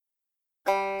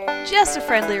Just a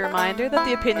friendly reminder that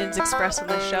the opinions expressed on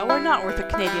this show are not worth a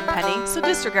Canadian penny, so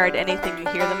disregard anything you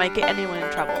hear that might get anyone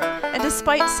in trouble. And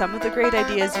despite some of the great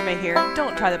ideas you may hear,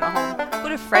 don't try them at home. Go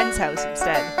to a friend's house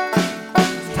instead.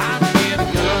 It's time to get a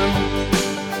gun.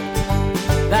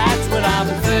 That's what I've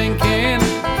been thinking.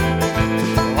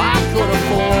 Well, I could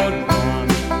afford one.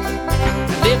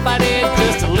 And if I did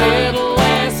just a little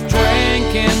less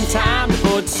drinking, time to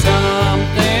put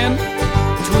something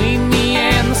between me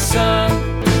and the sun.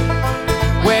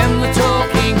 When the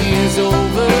talking is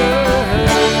over,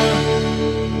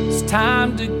 it's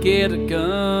time to get a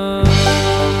gun.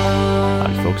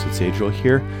 Howdy folks, it's Adriel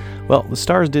here. Well, the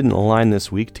stars didn't align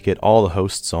this week to get all the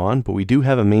hosts on, but we do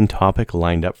have a main topic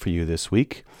lined up for you this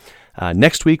week.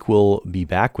 Next week, we'll be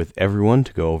back with everyone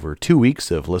to go over 2 weeks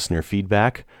of listener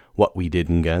feedback, what we did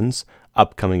in guns,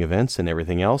 upcoming events, and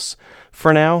everything else.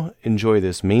 For now, enjoy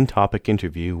this main topic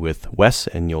interview with Wes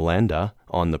and Yolanda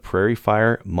on the Prairie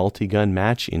Fire multi-gun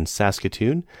match in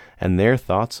Saskatoon and their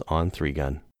thoughts on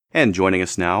 3-gun. And joining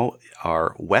us now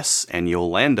are Wes and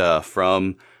Yolanda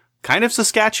from kind of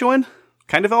Saskatchewan,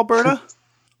 kind of Alberta,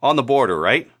 on the border,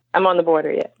 right? I'm on the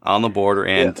border, yeah. On the border,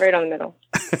 and right on the middle.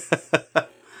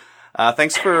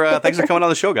 thanks for coming on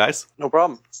the show, guys. No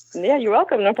problem. Yeah, you're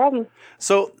welcome. No problem.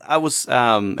 So I was,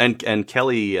 and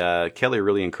Kelly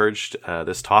really encouraged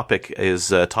this topic is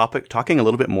talking a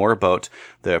little bit more about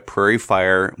the Prairie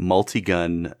Fire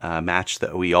multi-gun match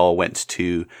that we all went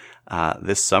to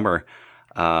this summer.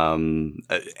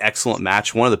 Excellent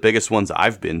match, one of the biggest ones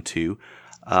I've been to.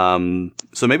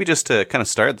 So maybe just to kind of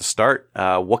start at the start,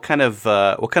 what kind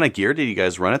of gear did you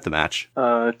guys run at the match?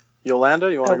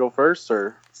 Yolanda, you want to go first,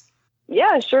 or?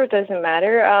 Yeah, sure. It doesn't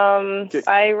matter.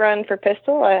 I run for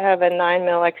pistol. I have a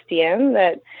 9mm XDM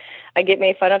that I get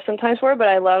made fun of sometimes for, but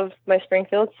I love my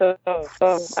Springfield, so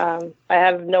I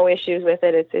have no issues with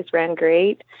it. It's ran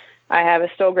great. I have a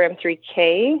Stogram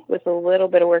 3K with a little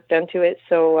bit of work done to it,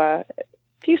 so a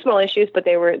few small issues, but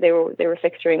they were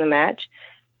fixed during the match.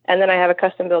 And then I have a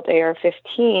custom built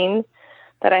AR-15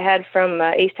 that I had from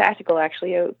Ace Tactical,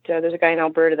 actually. There's a guy in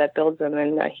Alberta that builds them,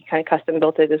 and he kind of custom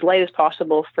built it as light as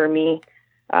possible for me.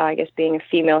 I guess being a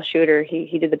female shooter,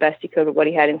 he did the best he could with what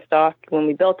he had in stock when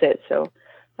we built it. So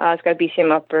it's got a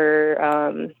BCM upper,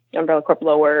 umbrella corp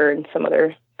lower, and some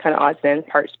other kind of odds and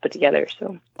parts put together.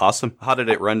 So awesome. How did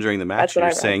it run during the match?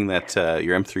 You're saying that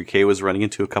your M3K was running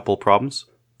into a couple of problems?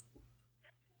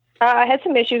 I had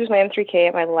some issues with my M3K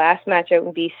at my last match out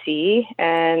in BC,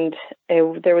 and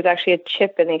there was actually a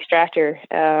chip in the extractor.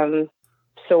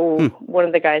 So one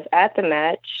of the guys at the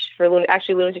match,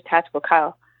 Lunatic Tactical,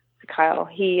 Kyle,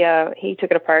 he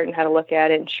took it apart and had a look at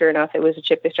it, and sure enough, it was a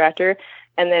chip extractor.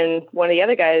 And then one of the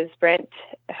other guys, Brent,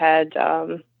 had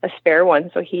a spare one,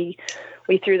 so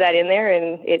we threw that in there,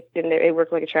 and it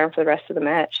worked like a charm for the rest of the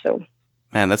match. So,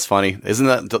 man, that's funny. Isn't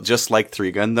that just like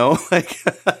 3-gun though? Like.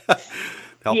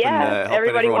 Helping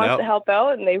everybody wants out. to help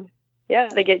out, and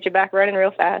they get you back running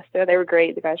real fast. They were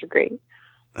great. The guys were great.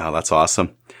 Oh, that's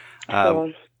awesome.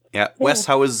 Wes,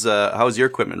 how was your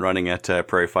equipment running at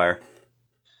Prairie Fire?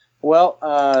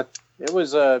 Well, it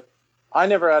was I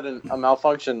never had a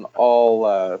malfunction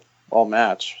all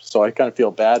match, so I kind of feel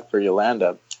bad for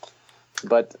Yolanda.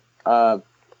 But I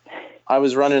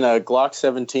was running a Glock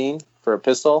 17 for a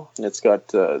pistol, and it's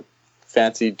got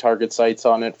fancy target sights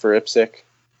on it for IPSC.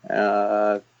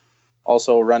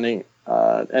 Also running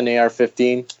an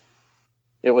AR-15.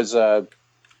 It was an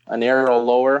arrow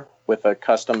lower with a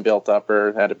custom built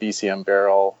upper, had a BCM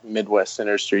barrel, Midwest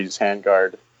Industries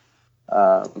handguard,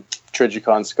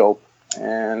 Trijicon scope,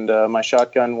 and my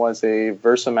shotgun was a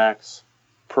Versamax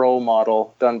Pro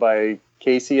model done by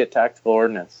Casey at Tactical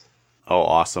Ordnance. Oh,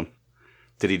 awesome.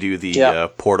 Did he do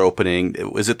the port opening?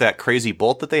 Was it that crazy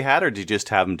bolt that they had, or did you just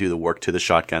have him do the work to the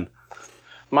shotgun?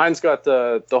 Mine's got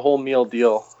the whole meal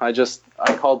deal. I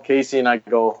called Casey and I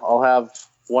go, I'll have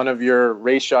one of your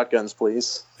race shotguns,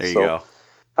 please. There you go.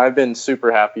 I've been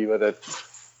super happy with it.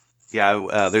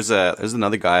 Yeah, there's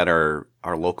another guy at our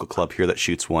local club here that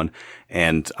shoots one,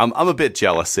 and I'm a bit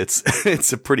jealous.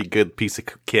 It's a pretty good piece of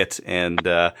kit, and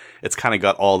it's kind of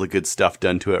got all the good stuff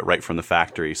done to it right from the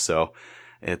factory. So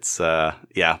it's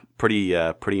pretty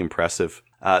impressive.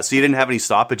 So you didn't have any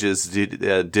stoppages.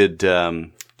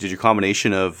 Did your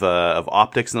combination of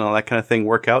optics and all that kind of thing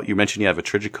work out? You mentioned you have a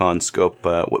Trijicon scope.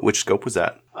 Which scope was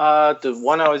that? The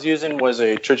one I was using was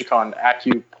a Trijicon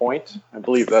AccuPoint. I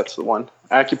believe that's the one.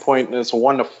 AccuPoint is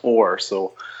 1:4,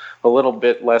 so a little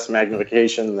bit less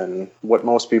magnification than what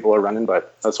most people are running,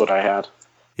 but that's what I had.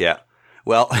 Yeah.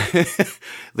 Well,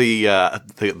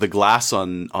 the glass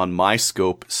on my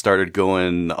scope started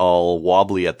going all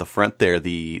wobbly at the front there.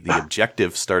 The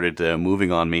objective started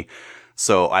moving on me.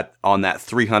 So on that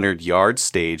 300-yard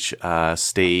stage,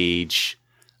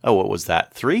 what was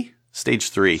that? Stage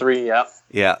 3. 3, yeah.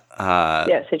 Yeah.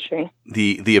 Yeah, stage 3.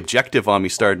 The objective on me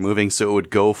started moving, so it would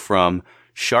go from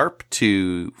sharp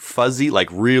to fuzzy, like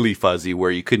really fuzzy,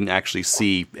 where you couldn't actually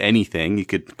see anything. You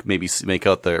could maybe make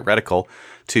out the reticle,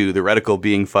 to the reticle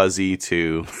being fuzzy,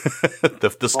 to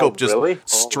the scope just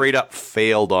straight up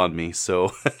failed on me.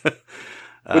 So,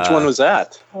 which one was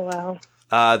that? Oh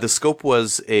wow! The scope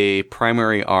was a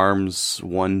Primary Arms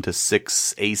 1-6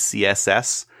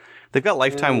 ACSS. They've got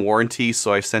lifetime warranty,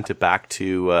 so I sent it back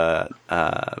to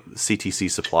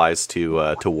CTC Supplies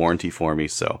to warranty for me.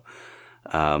 So.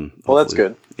 Well, that's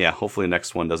good. Yeah, hopefully the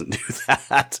next one doesn't do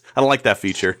that. I don't like that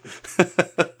feature.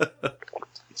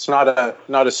 It's not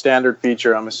a standard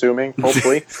feature, I'm assuming,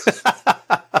 hopefully.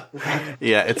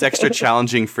 Yeah, it's extra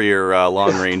challenging for your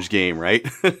long-range game, right?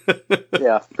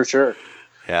 Yeah, for sure.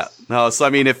 Yeah. No, so I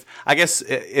mean, if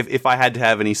I had to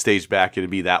have any stage back, it'd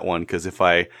be that one, because if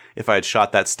I had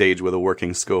shot that stage with a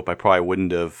working scope, I probably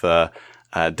wouldn't have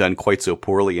done quite so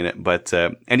poorly in it. But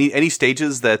any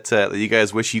stages that you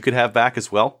guys wish you could have back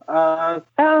as well?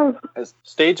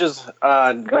 Stages wish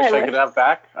I could have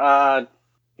back.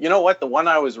 You know what? The one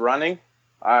I was running,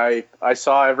 I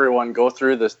saw everyone go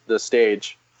through the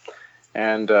stage,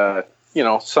 and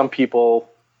some people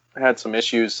had some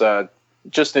issues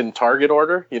just in target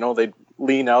order. They'd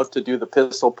lean out to do the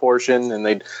pistol portion, and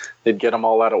they'd get them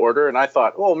all out of order. And I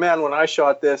thought, oh man, when I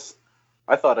shot this,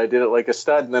 I thought I did it like a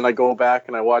stud, and then I go back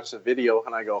and I watch the video,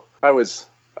 and I go, I was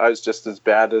just as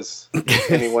bad as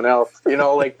anyone else.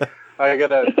 I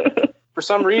gotta, for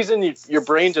some reason, your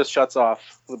brain just shuts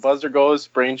off. The buzzer goes,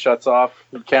 brain shuts off.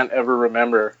 You can't ever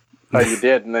remember how you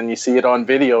did, and then you see it on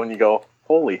video, and you go,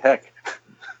 holy heck.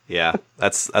 Yeah,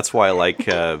 that's why I like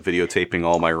videotaping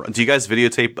all my runs. Do you guys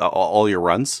videotape all your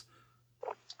runs?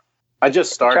 I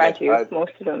just started. I try to,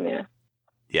 most of them, yeah.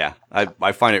 Yeah,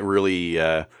 I find it really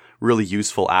really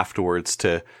useful afterwards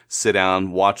to sit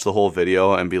down, watch the whole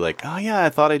video, and be like, oh yeah, I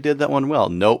thought I did that one well.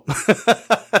 Nope.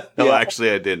 No,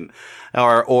 actually I didn't.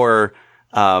 Or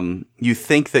you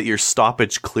think that your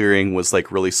stoppage clearing was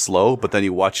like really slow, but then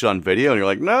you watch it on video and you're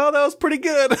like, no, that was pretty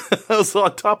good. I was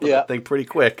on top of that thing pretty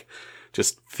quick.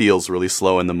 Just feels really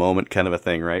slow in the moment, kind of a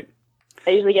thing, right?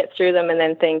 I usually get through them and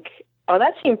then think, oh,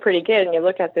 that seemed pretty good. And you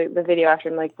look at the video after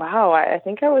and I'm like, wow, I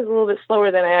think I was a little bit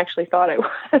slower than I actually thought I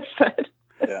was. But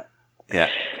yeah.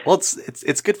 Well,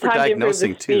 it's good for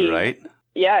diagnosing too, right?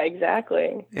 Yeah,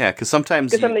 exactly. Yeah, because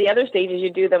sometimes some of the other stages you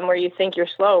do them where you think you're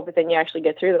slow, but then you actually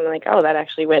get through them and like, oh, that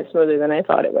actually went smoother than I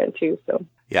thought it went too. So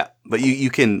yeah, but you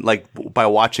can, like, by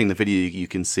watching the video, you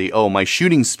can see, oh, my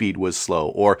shooting speed was slow,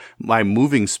 or my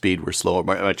moving speed were slow, or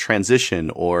my transition,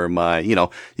 or my,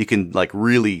 you can like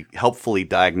really helpfully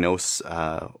diagnose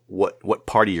what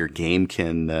part of your game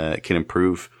can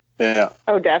improve. Yeah.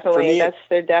 Oh, definitely.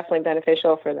 They're definitely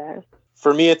beneficial for that.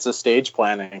 For me, it's a stage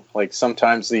planning. Like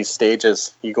sometimes these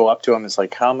stages, you go up to them, it's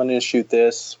like, how am I going to shoot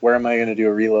this? Where am I going to do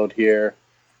a reload here?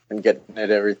 And getting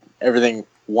it everything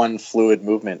one fluid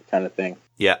movement kind of thing.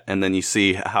 Yeah, and then you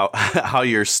see how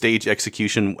your stage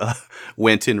execution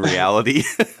went in reality.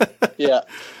 Yeah.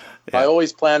 I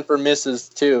always plan for misses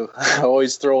too. I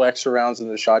always throw extra rounds in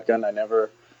the shotgun.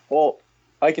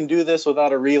 I can do this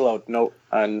without a reload. Nope,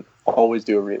 I always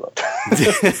do a reload.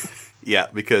 Yeah,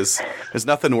 because there's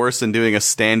nothing worse than doing a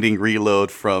standing reload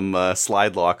from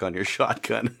slide lock on your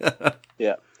shotgun.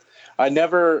 Yeah. I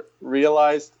never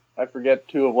realized, I forget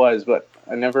who it was, but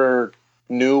I never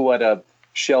knew what a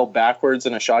shell backwards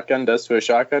in a shotgun does to a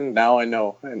shotgun. Now I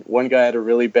know. And one guy had a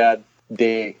really bad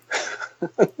day.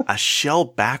 A shell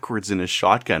backwards in a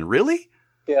shotgun? Really?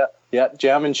 Yeah,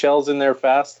 jamming shells in there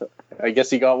fast. I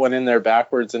guess he got one in there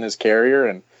backwards in his carrier,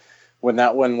 and when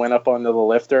that one went up onto the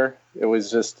lifter, it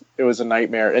was a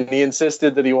nightmare. And he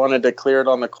insisted that he wanted to clear it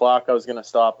on the clock. I was going to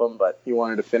stop him, but he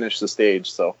wanted to finish the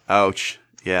stage. So, ouch.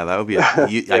 Yeah, that would be.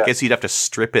 I guess you'd have to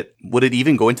strip it. Would it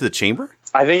even go into the chamber?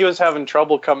 I think he was having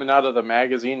trouble coming out of the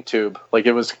magazine tube. Like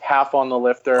it was half on the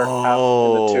lifter, half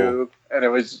in the tube, and it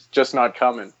was just not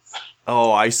coming.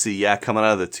 Oh, I see. Yeah, coming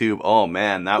out of the tube. Oh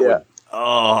man, that would.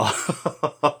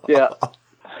 Oh. Yeah.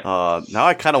 Now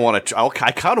I kind of want to.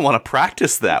 I kind of want to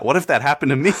practice that. What if that happened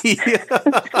to me?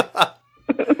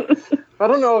 I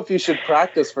don't know if you should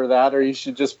practice for that, or you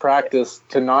should just practice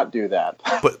to not do that.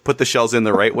 Put the shells in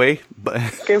the right way.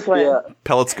 Good plan. Yeah.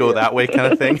 Pellets go that way,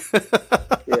 kind of thing.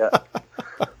 Yeah.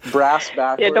 Brass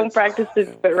backwards. Yeah, don't practice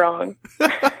it wrong.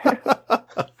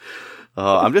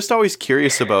 I'm just always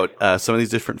curious about some of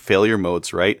these different failure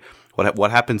modes, right?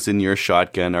 What happens in your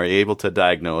shotgun? Are you able to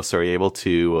diagnose? Are you able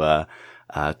to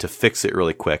fix it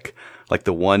really quick? like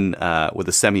the one with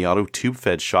a semi-auto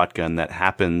tube-fed shotgun that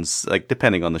happens, like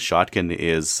depending on the shotgun,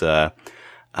 is the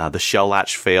shell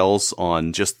latch fails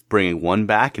on just bringing one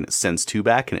back, and it sends two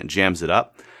back, and it jams it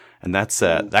up. And that's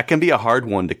that can be a hard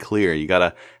one to clear. You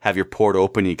gotta have your port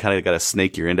open. You kind of gotta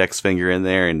snake your index finger in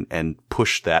there and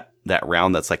push that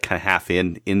round that's like kind of half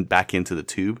in back into the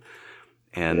tube.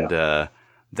 And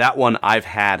that one I've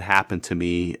had happen to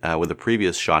me with a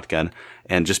previous shotgun,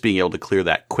 and just being able to clear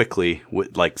that quickly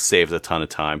would like saves a ton of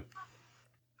time.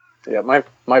 Yeah,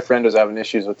 my friend was having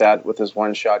issues with that with his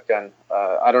one shotgun.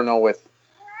 I don't know, with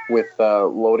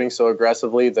loading so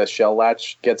aggressively, the shell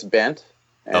latch gets bent.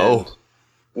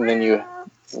 And then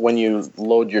when you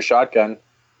load your shotgun,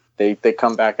 they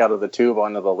come back out of the tube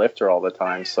onto the lifter all the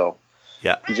time. So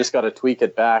you just got to tweak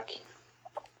it back.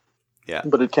 Yeah,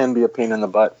 but it can be a pain in the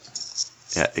butt.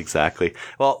 Yeah, exactly.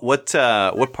 Well, what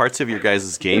parts of your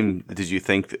guys' game did you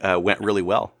think went really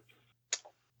well?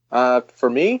 For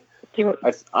me,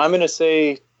 I'm going to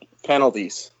say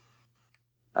penalties.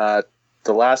 The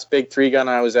last big 3-gun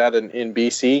I was at in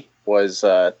BC was,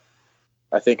 I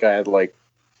think I had like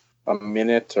a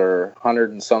minute or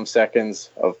 100 and some seconds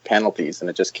of penalties, and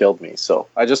it just killed me. So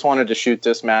I just wanted to shoot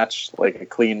this match like a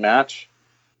clean match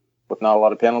with not a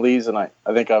lot of penalties, and I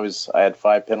think I had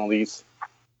 5 penalties,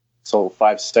 so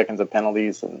 5 seconds of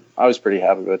penalties, and I was pretty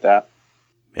happy with that.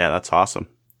 Yeah, that's awesome.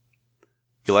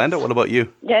 Yolanda, what about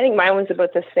you? Yeah, I think mine was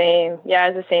about the same. Yeah,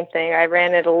 it was the same thing. I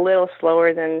ran it a little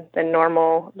slower than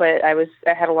normal, but I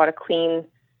had a lot of clean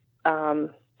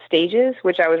stages,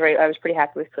 which I was pretty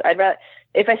happy with. I'd rather,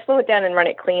 if I slow it down and run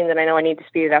it clean, then I know I need to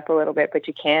speed it up a little bit, but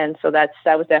you can. So that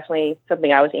was definitely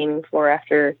something I was aiming for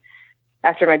after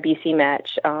my BC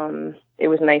match. It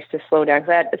was nice to slow down,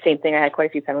 because I had the same thing. I had quite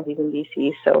a few penalties in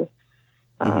BC, so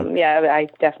I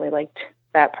definitely liked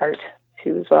that part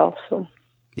too as well. So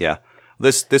yeah,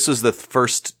 this was the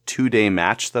first 2-day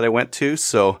match that I went to,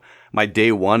 so my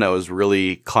day one I was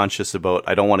really conscious about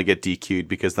I don't want to get DQ'd,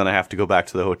 because then I have to go back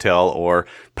to the hotel, or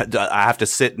I have to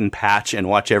sit and patch and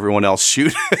watch everyone else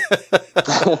shoot.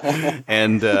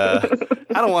 And I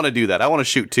don't want to do that. I want to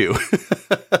shoot too.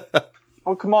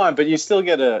 Oh, come on, but you're still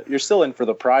in for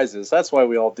the prizes. That's why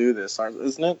we all do this,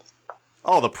 isn't it?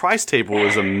 Oh, the prize table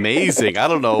was amazing. I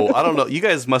don't know. You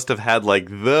guys must have had like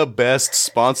the best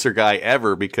sponsor guy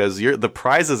ever, because the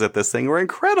prizes at this thing were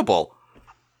incredible.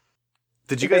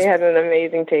 Did you guys? They had an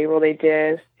amazing table. They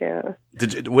did. Yeah.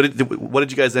 What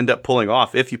did you guys end up pulling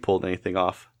off, if you pulled anything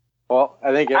off? Well,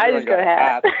 I think I just got a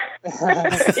hat.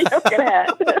 You don't get a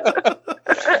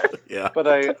hat. Yeah. But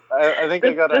I think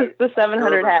I got the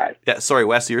 700 hat. Yeah. Sorry,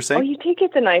 Wes, you were saying? Oh, you did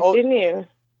get the knife, didn't you?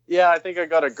 Yeah, I think I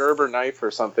got a Gerber knife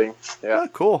or something. Yeah. Oh,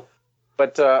 cool.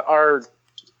 But the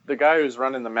guy who's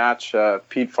running the match,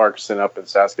 Pete Farquharson up in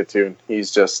Saskatoon,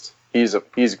 he's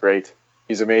great.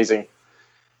 He's amazing.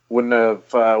 Wouldn't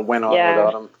have went on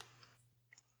without him.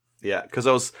 Yeah, because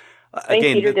I was. I think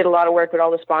Peter did a lot of work with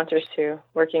all the sponsors too,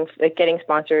 getting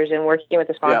sponsors and working with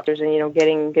the sponsors, and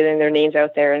getting their names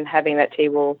out there and having that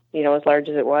table, as large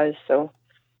as it was. So.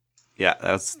 Yeah,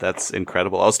 that's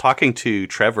incredible. I was talking to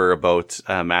Trevor about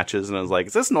matches, and I was like,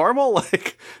 "Is this normal?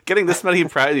 Like getting this many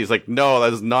prizes?" He's like, "No,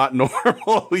 that is not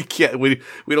normal. We can't. We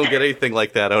don't get anything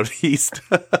like that out east."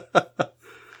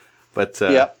 But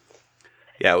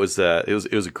yeah, it was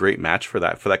a great match for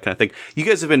that kind of thing. You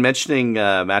guys have been mentioning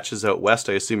matches out west.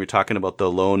 I assume you're talking about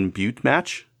the Lone Butte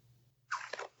match.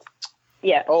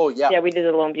 Yeah. Oh yeah. Yeah, we did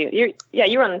the Lone Butte.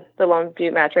 You run the Lone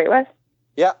Butte match, right, Wes?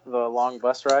 Yeah, the long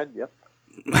bus ride. Yep.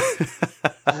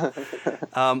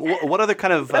 What other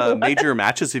kind of major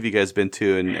matches have you guys been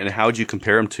to, and how would you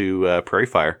compare them to Prairie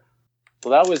Fire?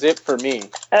 Well, that was it for me.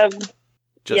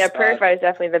 Prairie Fire is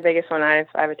definitely the biggest one I've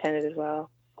attended as well.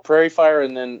 Prairie Fire,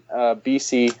 and then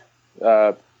BC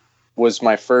was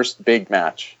my first big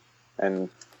match, and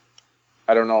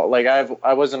I don't know, like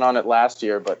I wasn't on it last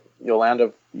year, but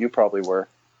Yolanda, you probably were.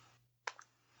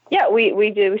 Yeah,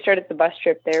 we did. We started the bus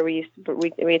trip there. We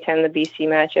attend the BC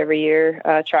match every year,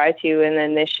 try to, and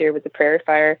then this year with the Prairie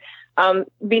Fire.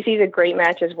 BC is a great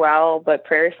match as well, but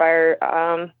Prairie Fire,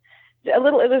 it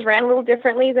was ran a little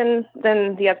differently than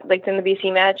the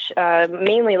BC match.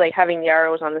 Mainly like having the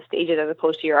ROs on the stages as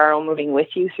opposed to your RO moving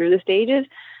with you through the stages.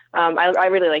 I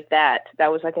really like that.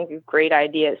 That was, I think, a great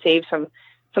idea. It saved some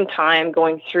time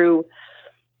going through.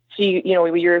 So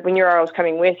when your RO is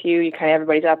coming with you, you kind of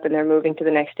everybody's up and they're moving to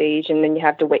the next stage, and then you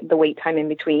have to wait time in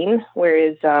between.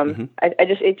 Whereas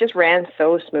it just ran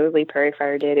so smoothly. Prairie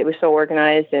Fire did. It was so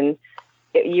organized, and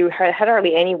you had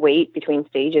hardly any wait between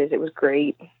stages. It was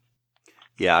great.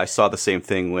 Yeah, I saw the same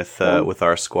thing with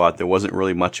our squad. There wasn't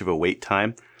really much of a wait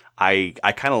time.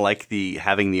 I kind of like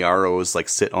having the ROs like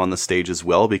sit on the stage as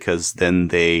well, because then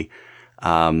they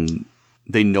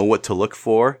know what to look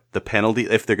for. The penalty,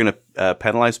 if they're going to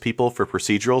penalize people for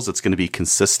procedurals, it's going to be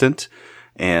consistent.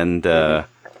 And yeah,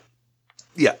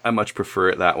 I much prefer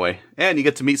it that way. And you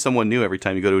get to meet someone new every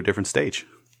time you go to a different stage.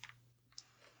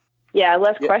 Yeah,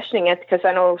 less questioning it, because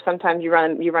I know sometimes you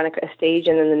run a stage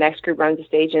and then the next group runs a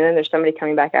stage and then there's somebody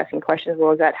coming back asking questions.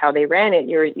 Well, is that how they ran it?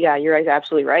 You're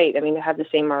absolutely right. I mean, to have the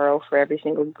same RO for every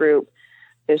single group,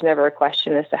 there's never a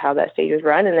question as to how that stage was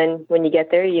run. And then when you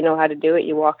get there, you know how to do it.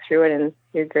 You walk through it and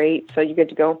you're great. So you're good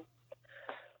to go.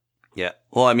 Yeah.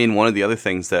 Well, I mean, one of the other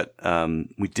things that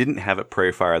we didn't have at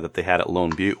Prairie Fire that they had at Lone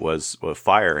Butte was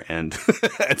fire and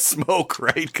and smoke,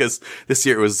 right? Because this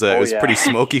year it was pretty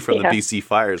smoky from the BC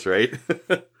fires, right?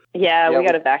 Yeah, we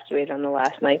got evacuated on the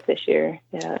last night this year.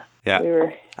 Yeah. Yeah. We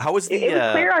were. How was the? It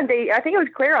was clear on day. I think it was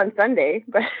clear on Sunday,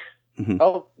 but. Mm-hmm.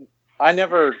 Oh,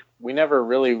 we never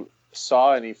really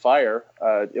saw any fire.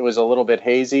 It was a little bit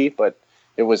hazy, but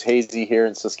it was hazy here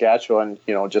in Saskatchewan,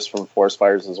 just from forest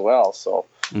fires as well. So.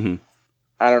 Mm-hmm.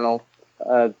 I don't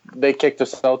know. They kicked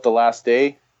us out the last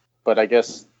day, but I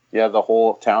guess, the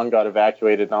whole town got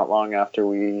evacuated not long after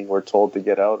we were told to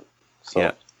get out. So.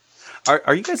 Yeah.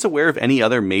 Are you guys aware of any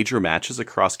other major matches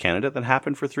across Canada that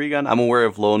happened for Three Gun? I'm aware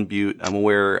of Lone Butte. I'm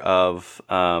aware of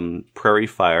Prairie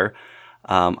Fire.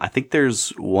 I think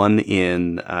there's one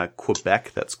in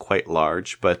Quebec that's quite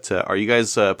large. But are you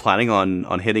guys planning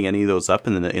on hitting any of those up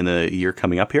in the year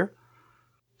coming up here?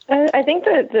 I think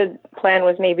the plan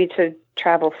was maybe to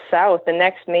travel south. The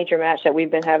next major match that we've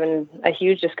been having a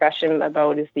huge discussion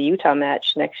about is the Utah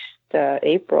match next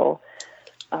April.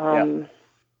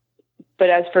 But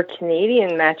as for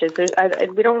Canadian matches,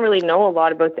 we don't really know a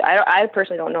lot about. I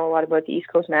personally don't know a lot about the East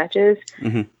Coast matches.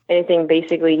 Mm-hmm. Anything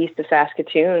basically east of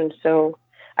Saskatoon. So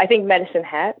I think Medicine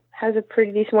Hat has a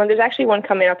pretty decent one. There's actually one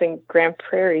coming up in Grand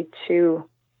Prairie too.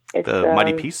 It's the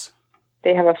Mighty Peace.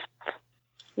 They have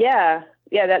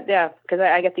because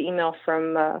I got the email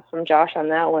from Josh on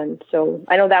that one. So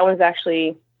I know that one's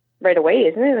actually right away,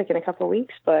 isn't it? Like in a couple of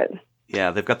weeks, but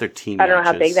yeah, they've got their team. I don't know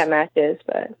how big that match is,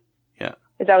 but yeah,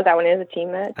 is that what that one is? A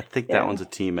team match? I think that one's a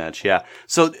team match. Yeah.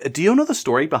 So do you know the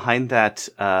story behind that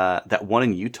one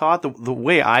in Utah? The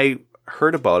way I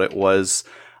heard about it was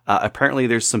apparently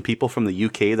there's some people from the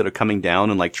UK that are coming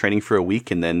down and like training for a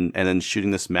week and then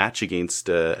shooting this match against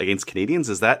Canadians.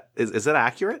 Is that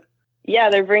accurate?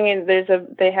 Yeah, they're bringing.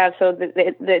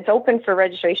 It's open for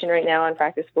registration right now on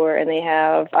Practice Sport, and they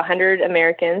have 100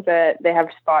 Americans that they have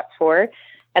spots for,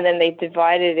 and then they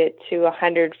divided it to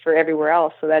 100 for everywhere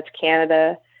else. So that's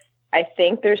Canada. I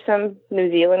think there's some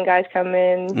New Zealand guys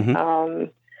coming.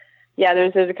 Mm-hmm.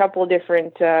 There's a couple of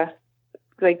different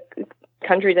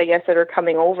countries, I guess, that are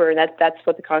coming over, and that's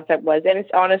what the concept was. And it's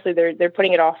honestly they're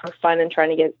putting it off for fun and trying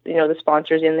to get the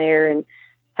sponsors in there and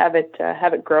have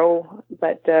it grow,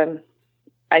 but.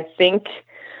 I think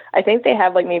they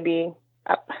have like maybe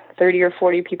 30 or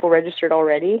 40 people registered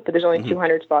already, but there's only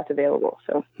 200 spots available.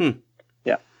 So,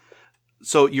 yeah.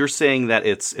 So you're saying that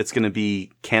it's going to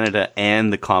be Canada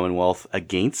and the Commonwealth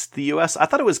against the U.S.? I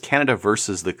thought it was Canada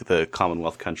versus the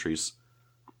Commonwealth countries.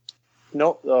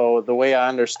 No, the way I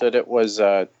understood it was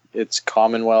it's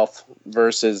Commonwealth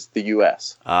versus the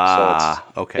U.S.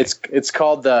 Okay. It's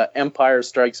called the Empire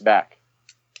Strikes Back.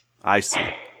 I see.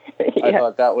 Yeah. I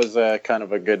thought that was kind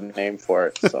of a good name for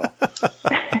it. So,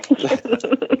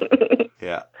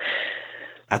 yeah,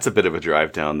 that's a bit of a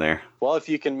drive down there. Well, if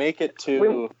you can make it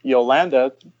to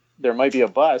Yolanda, there might be a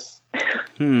bus.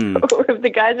 If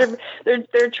the guys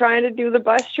they're trying to do the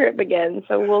bus trip again,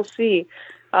 so we'll see.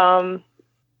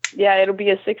 It'll be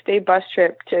a 6-day bus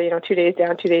trip to 2 days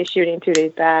down, 2 days shooting, 2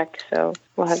 days back. So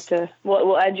we'll have to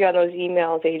we'll add you on those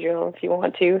emails, Adriel, if you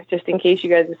want to, just in case you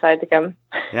guys decide to come.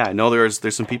 Yeah, I know there's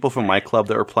some people from my club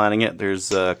that are planning it.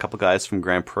 There's a couple guys from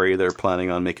Grand Prairie that are planning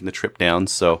on making the trip down.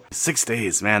 So 6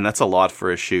 days, man, that's a lot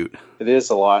for a shoot. It is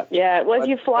a lot. Yeah, well, if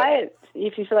you fly,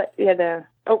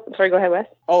 oh, sorry, go ahead, Wes.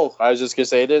 Oh, I was just gonna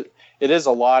say it is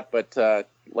a lot, but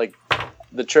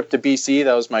the trip to BC,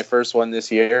 that was my first one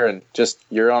this year, and just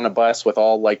you're on a bus with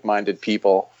all like-minded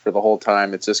people for the whole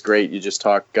time. It's just great. You just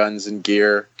talk guns and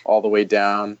gear all the way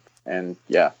down, and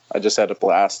yeah, I just had a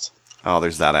blast. Oh,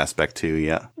 there's that aspect too,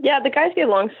 yeah. Yeah, the guys get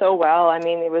along so well. I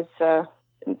mean, it was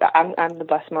I'm the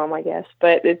bus mom, I guess,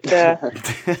 but it's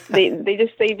they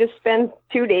just spend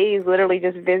 2 days literally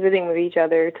just visiting with each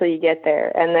other till you get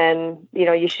there, and then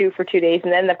you shoot for 2 days,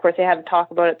 and then of course they have to talk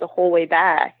about it the whole way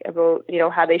back about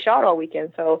how they shot all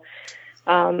weekend. So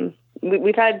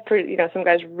we've had some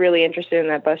guys really interested in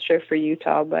that bus trip for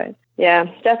Utah, but yeah,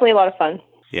 definitely a lot of fun.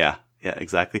 Yeah,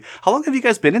 exactly. How long have you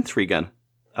guys been in Three Gun?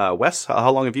 Wes,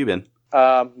 how long have you been?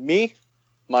 Me,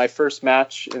 my first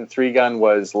match in 3-gun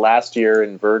was last year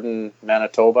in Virden,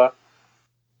 Manitoba.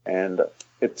 And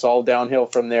it's all downhill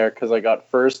from there because I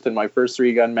got first in my first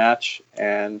 3-gun match,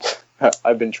 and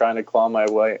I've been trying to claw my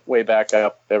way back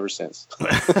up ever since.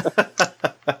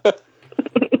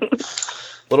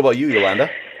 What about you,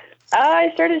 Yolanda? I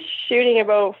started shooting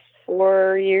about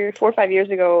 4 or 5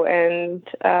 years ago, and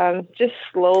just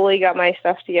slowly got my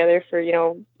stuff together for,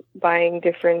 buying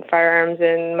different firearms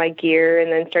and my gear,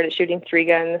 and then started shooting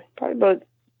 3-gun probably about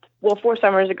 4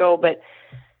 summers ago, but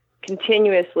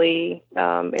continuously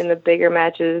in the bigger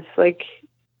matches, like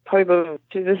probably about,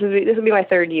 this will be my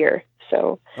 3rd year.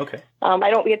 So okay.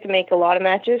 I don't get to make a lot of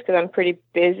matches because I'm pretty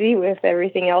busy with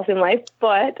everything else in life,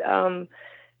 but I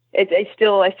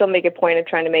still make a point of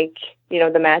trying to make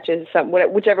the matches,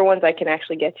 whichever ones I can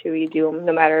actually get to, you do them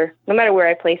no matter where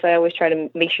I place. I always try to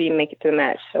make sure you make it to the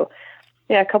match. So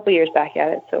yeah, a couple of years back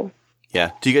at it. So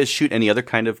yeah, do you guys shoot any other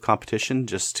kind of competition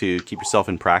just to keep yourself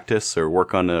in practice or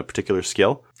work on a particular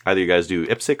skill? Either you guys do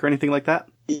IPSC or anything like that?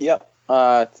 Yep.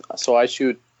 So I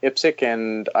shoot IPSC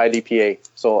and IDPA.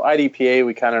 So IDPA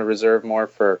we kind of reserve more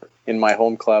for in my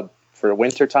home club for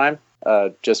winter time,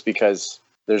 just because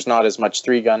there's not as much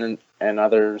 3-gun and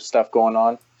other stuff going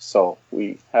on. So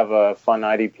we have a fun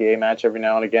IDPA match every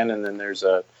now and again, and then there's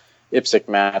a IPSC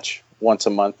match once a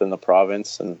month in the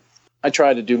province, and I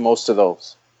try to do most of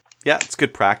those. Yeah, it's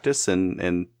good practice,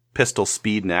 and pistol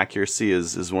speed and accuracy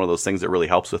is one of those things that really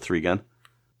helps with 3-gun.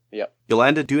 Yep.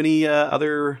 Yolanda, do any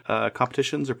other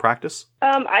competitions or practice?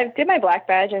 I did my black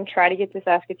badge and try to get to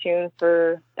Saskatoon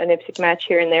for an IPSC match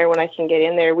here and there when I can get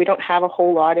in there. We don't have a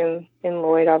whole lot in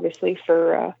Lloyd, obviously,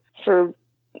 for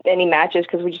any matches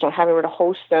because we just don't have anywhere to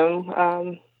host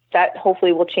them. That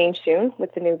hopefully will change soon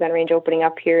with the new gun range opening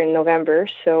up here in November.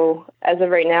 So as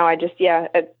of right now, I just,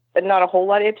 not a whole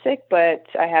lot of IPSC, but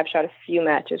I have shot a few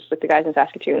matches with the guys in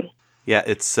Saskatoon. Yeah,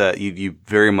 it's you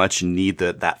very much need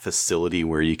that facility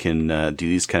where you can do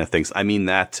these kind of things. I mean,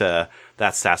 that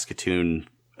Saskatoon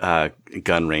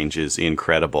gun range is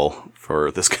incredible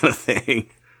for this kind of thing.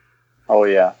 Oh,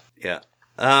 yeah. Yeah.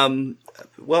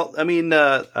 Well, I mean,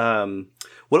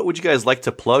 what would you guys like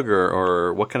to plug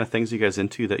or what kind of things are you guys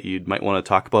into that you might want to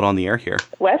talk about on the air here?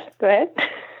 Wes, go ahead.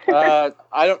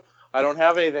 I don't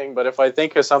have anything, but if I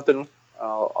think of something,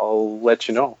 I'll let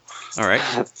you know. All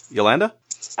right. Yolanda?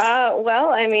 Well,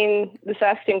 I mean, the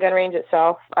Saskatoon gun range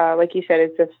itself, like you said,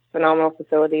 it's a phenomenal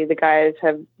facility. The guys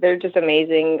they're just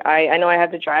amazing. I know I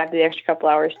have to drive the extra couple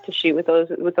hours to shoot with those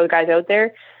guys out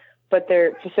there, but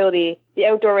their facility, the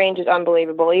outdoor range is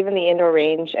unbelievable. Even the indoor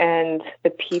range and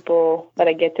the people that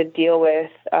I get to deal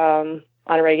with on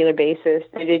a regular basis,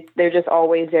 they're just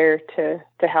always there to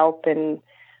help. And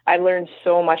I learned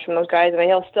so much from those guys, and I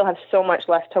still have so much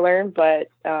left to learn, but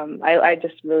I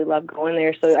just really love going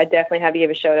there. So I definitely have to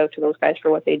give a shout out to those guys for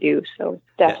what they do. So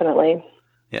definitely.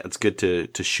 Yeah, it's good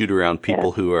to shoot around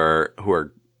people who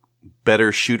are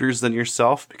better shooters than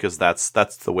yourself, because that's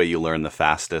the way you learn the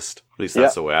fastest. At least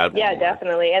that's the way I'd. Yeah,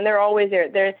 definitely. And they're always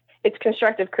there. It's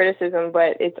constructive criticism,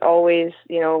 but it's always,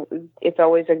 it's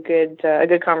always a good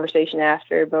conversation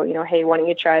after about, hey, why don't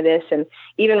you try this? And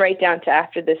even right down to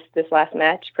after this last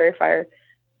match, Prairie Fire,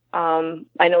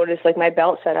 I noticed like my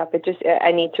belt setup,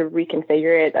 I need to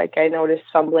reconfigure it. Like I noticed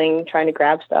fumbling, trying to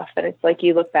grab stuff. And it's like,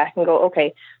 you look back and go,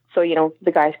 okay, so,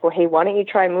 the guys go, hey, why don't you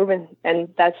try moving?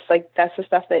 And that's the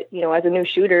stuff that, as a new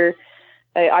shooter,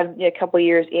 I'm a couple of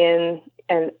years in,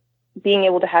 and being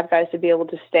able to have guys to be able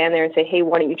to stand there and say, hey,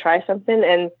 why don't you try something?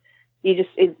 And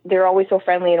they're always so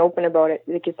friendly and open about it.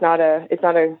 Like it's not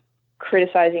a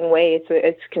criticizing way.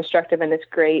 It's constructive and it's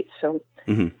great. So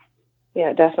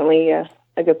yeah, definitely a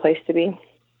good place to be.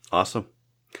 Awesome.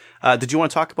 Did you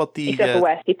want to talk about the... Except for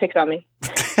Wes, he picks on me.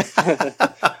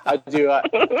 I do. I'm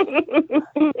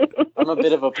a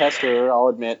bit of a pester, I'll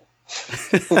admit.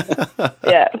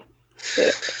 Yeah.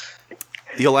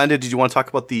 Yolanda, did you want to talk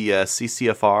about the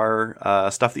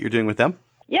CCFR stuff that you're doing with them?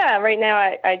 Yeah, right now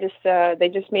I just they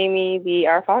just made me the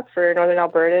RFOC for Northern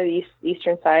Alberta, the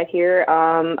eastern side here.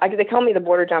 They call me the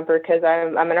border jumper because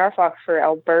I'm an RFOC for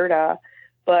Alberta,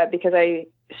 but because I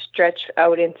stretch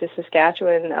out into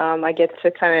Saskatchewan, I get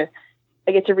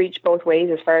to reach both ways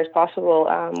as far as possible,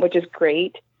 which is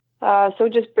great. So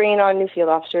just bringing on new field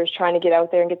officers, trying to get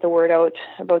out there and get the word out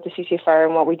about the CCFR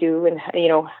and what we do, and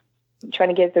trying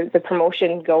to get the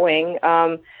promotion going.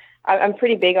 I'm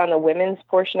pretty big on the women's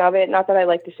portion of it. Not that I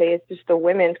like to say it's just the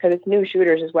women's, because it's new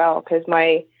shooters as well. Because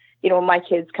my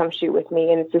kids come shoot with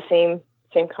me, and it's the same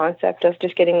concept of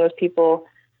just getting those people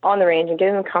on the range and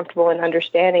getting them comfortable and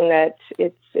understanding that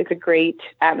it's a great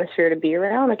atmosphere to be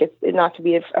around. Like it's not to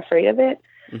be afraid of it.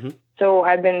 Mm-hmm. So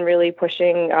I've been really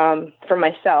pushing for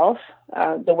myself,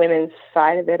 the women's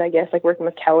side of it, I guess, like working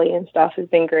with Kelly and stuff has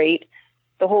been great.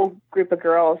 The whole group of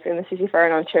girls in the CCFR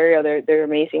in Ontario, they're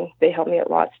amazing. They help me out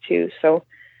lots too. So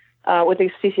with the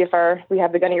CCFR, we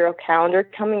have the Gunny Girl calendar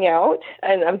coming out,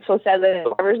 and I'm so sad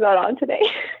that Trevor's not on today.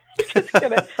 Just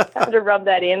gonna have to rub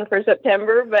that in for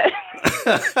September, but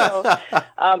so,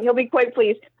 he'll be quite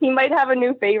pleased. He might have a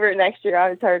new favorite next year.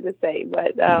 It's hard to say,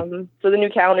 but so the new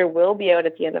calendar will be out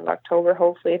at the end of October,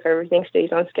 hopefully, if everything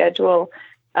stays on schedule.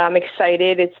 I'm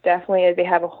excited. It's definitely, they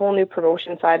have a whole new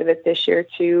promotion side of it this year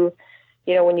too.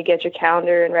 You know, when you get your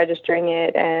calendar and registering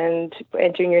it and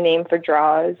entering your name for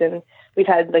draws, and we've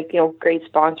had like, you know, great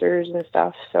sponsors and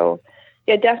stuff. So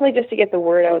yeah, definitely just to get the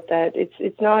word out that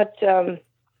it's not,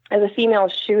 as a female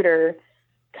shooter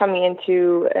coming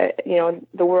into, you know,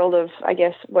 the world of, I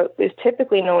guess, what is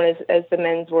typically known as the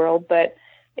men's world, but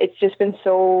it's just been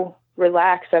so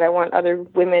relaxed that I want other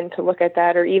women to look at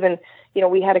that. Or even, you know,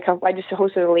 we had I just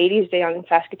hosted a ladies' day on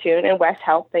Saskatoon, and Wes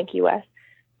helped. Thank you, Wes.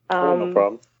 No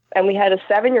problem. And we had a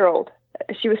 7-year-old.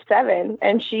 She was 7,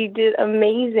 and she did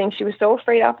amazing. She was so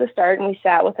afraid off the start, and we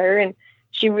sat with her, and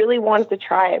she really wanted to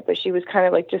try it, but she was kind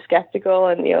of like just skeptical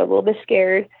and, you know, a little bit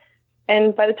scared.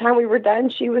 And by the time we were done,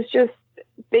 she was just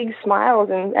big smiles,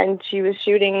 and she was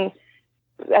shooting.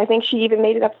 I think she even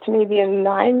made it up to maybe a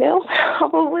 9 mil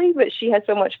probably, but she had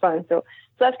so much fun. So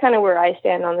that's kind of where I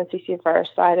stand on the CCFR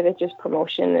side of it, just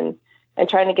promotion and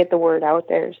trying to get the word out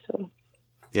there. So.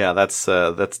 Yeah, that's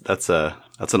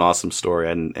an awesome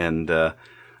story, and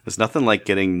there's nothing like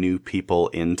getting new people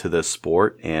into the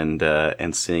sport and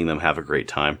seeing them have a great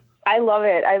time. I love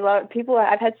it. I love people.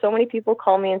 I've had so many people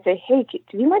call me and say, "Hey, do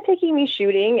you mind taking me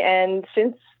shooting?" And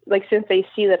since they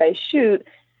see that I shoot,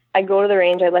 I go to the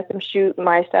range. I let them shoot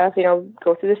my stuff. You know,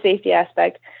 go through the safety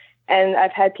aspect. And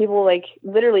I've had people like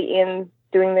literally in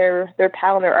doing their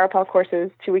PAL and their RPAL courses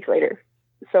 2 weeks later.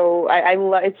 So I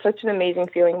love. It's such an amazing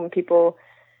feeling when people,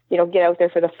 you know, get out there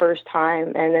for the first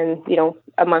time, and then, you know,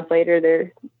 a month later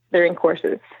they're in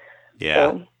courses. Yeah.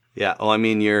 So. Yeah. Well, I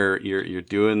mean, you're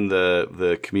doing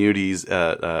the communities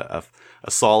a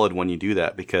solid when you do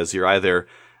that, because you're either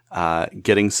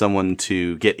getting someone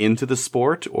to get into the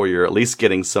sport, or you're at least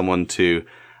getting someone to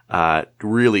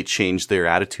really change their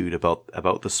attitude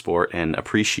about the sport and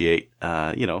appreciate,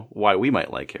 you know, why we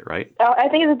might like it, right? I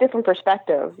think it's a different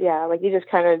perspective. Yeah, like you just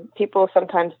kind of, people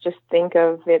sometimes just think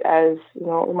of it as, you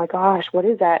know, oh my gosh, what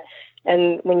is that?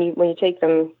 And when you take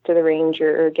them to the range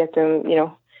or get them, you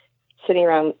know, sitting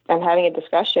around and having a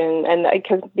discussion, and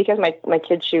because my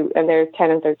kids shoot and they're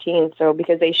 10 and 13, so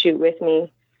because they shoot with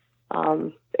me,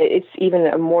 it's even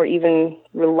a more even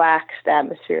relaxed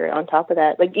atmosphere on top of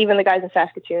that. Like even the guys in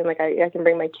Saskatoon, like I can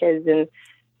bring my kids, and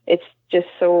it's just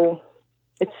so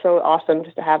awesome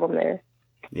just to have them there.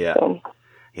 Yeah. So.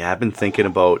 Yeah. I've been thinking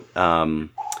about,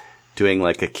 doing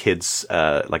like a kids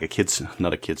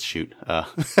shoot,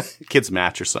 kids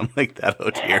match or something like that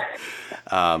out here.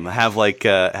 Have like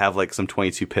some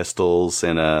 22 pistols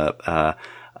and a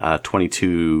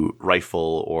 22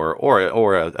 rifle or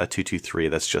a 223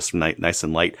 that's just nice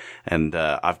and light. And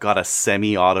I've got a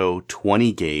semi-auto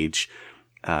 20 gauge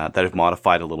that I've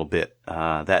modified a little bit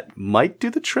that might do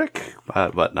the trick,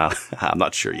 but no, I'm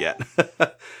not sure yet.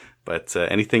 But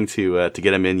anything to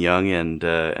get them in young and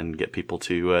get people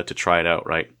to try it out,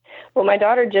 right? Well, my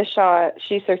daughter just shot.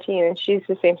 She's 13 and she's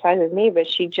the same size as me, but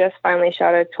she just finally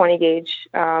shot a 20 gauge.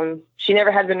 She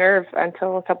never had the nerve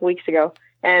until a couple weeks ago,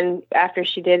 and after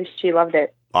she did, she loved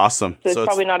it. Awesome. So it's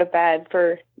probably not a bad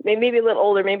for maybe a little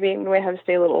older. Maybe we might have to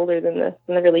stay a little older than the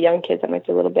really young kids. That might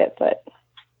be a little bit, but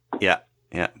yeah.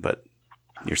 But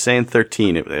you're saying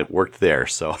 13. It worked there,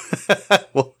 so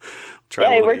we'll try.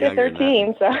 Yeah, it worked at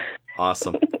 13. So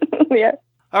awesome. Yeah.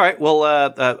 All right. Well,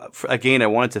 again, I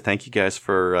wanted to thank you guys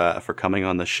for coming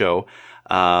on the show.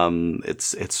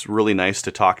 It's really nice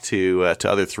to talk to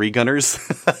other three gunners.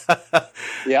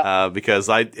 Yeah. Because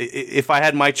if I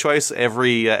had my choice,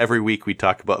 every week we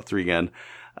talk about 3-gun.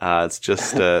 It's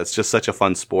just such a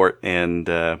fun sport, and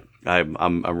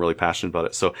I'm really passionate about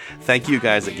it. So thank you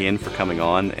guys again for coming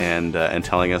on and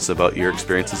telling us about your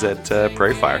experiences at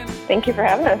Prairie Fire. Thank you for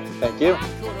having us. Thank you.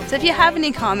 So if you have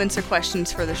any comments or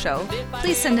questions for the show,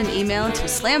 please send an email to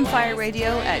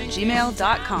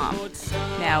slamfireradio@gmail.com.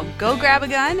 Now go grab a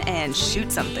gun and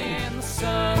shoot something.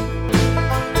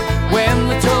 When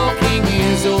the talking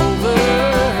is over,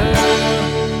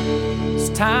 it's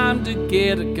time to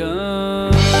get a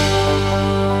gun.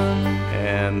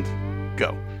 And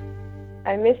go.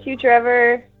 I miss you,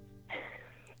 Trevor.